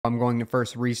I'm going to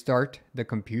first restart the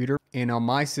computer, and on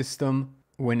my system,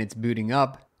 when it's booting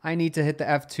up, I need to hit the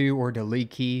F2 or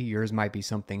delete key. Yours might be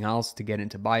something else to get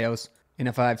into BIOS. And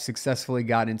if I've successfully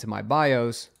got into my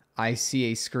BIOS, I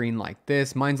see a screen like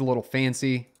this. Mine's a little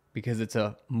fancy because it's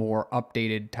a more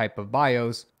updated type of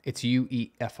BIOS. It's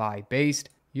UEFI based.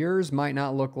 Yours might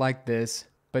not look like this,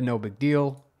 but no big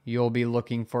deal. You'll be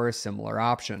looking for a similar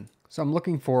option. So I'm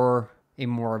looking for a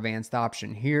more advanced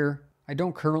option here. I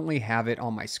don't currently have it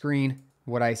on my screen.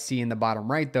 What I see in the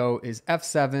bottom right though is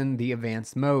F7, the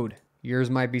advanced mode. Yours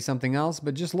might be something else,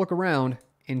 but just look around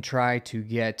and try to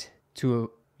get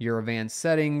to your advanced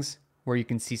settings where you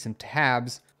can see some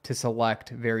tabs to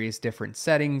select various different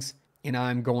settings. And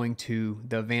I'm going to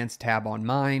the advanced tab on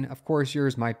mine. Of course,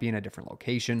 yours might be in a different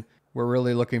location. We're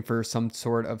really looking for some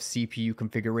sort of CPU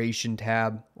configuration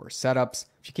tab or setups.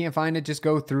 If you can't find it, just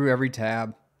go through every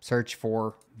tab, search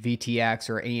for VTX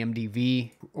or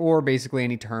AMD-v, or basically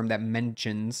any term that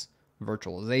mentions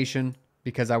virtualization,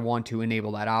 because I want to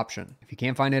enable that option. If you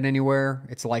can't find it anywhere,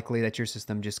 it's likely that your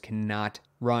system just cannot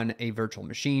run a virtual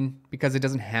machine because it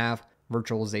doesn't have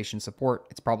virtualization support.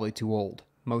 It's probably too old.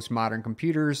 Most modern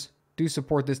computers do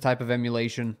support this type of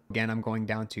emulation. Again, I'm going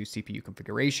down to CPU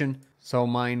configuration. So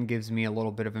mine gives me a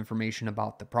little bit of information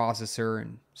about the processor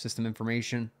and system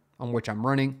information on which I'm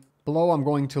running. Below, I'm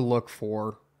going to look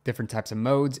for different types of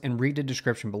modes and read the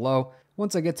description below.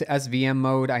 Once I get to SVM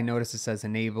mode, I notice it says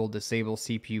enable, disable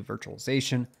CPU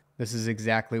virtualization. This is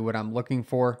exactly what I'm looking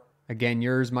for. Again,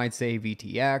 yours might say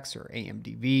VTX or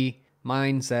AMD-v.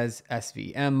 Mine says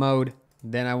SVM mode.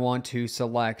 Then I want to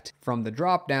select from the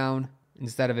drop down,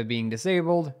 instead of it being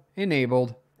disabled,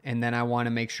 enabled. And then I want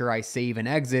to make sure I save and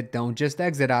exit. Don't just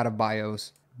exit out of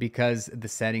BIOS because the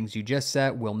settings you just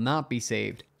set will not be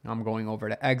saved. I'm going over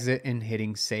to exit and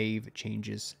hitting save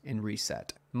changes and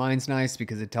reset. Mine's nice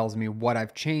because it tells me what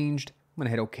I've changed. I'm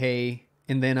gonna hit OK,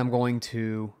 and then I'm going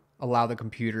to allow the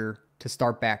computer to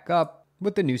start back up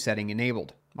with the new setting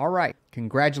enabled. All right,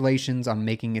 congratulations on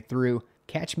making it through.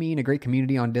 Catch me in a great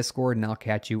community on Discord, and I'll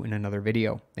catch you in another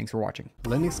video. Thanks for watching.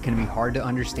 Linux can be hard to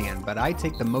understand, but I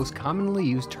take the most commonly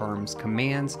used terms,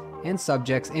 commands, and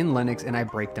subjects in Linux, and I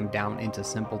break them down into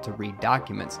simple to read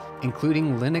documents,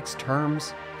 including Linux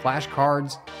terms,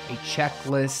 flashcards, a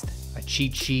checklist, a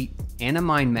cheat sheet, and a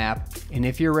mind map. And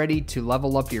if you're ready to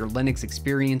level up your Linux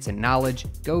experience and knowledge,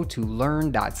 go to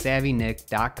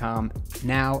learn.savvynick.com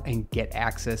now and get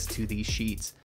access to these sheets.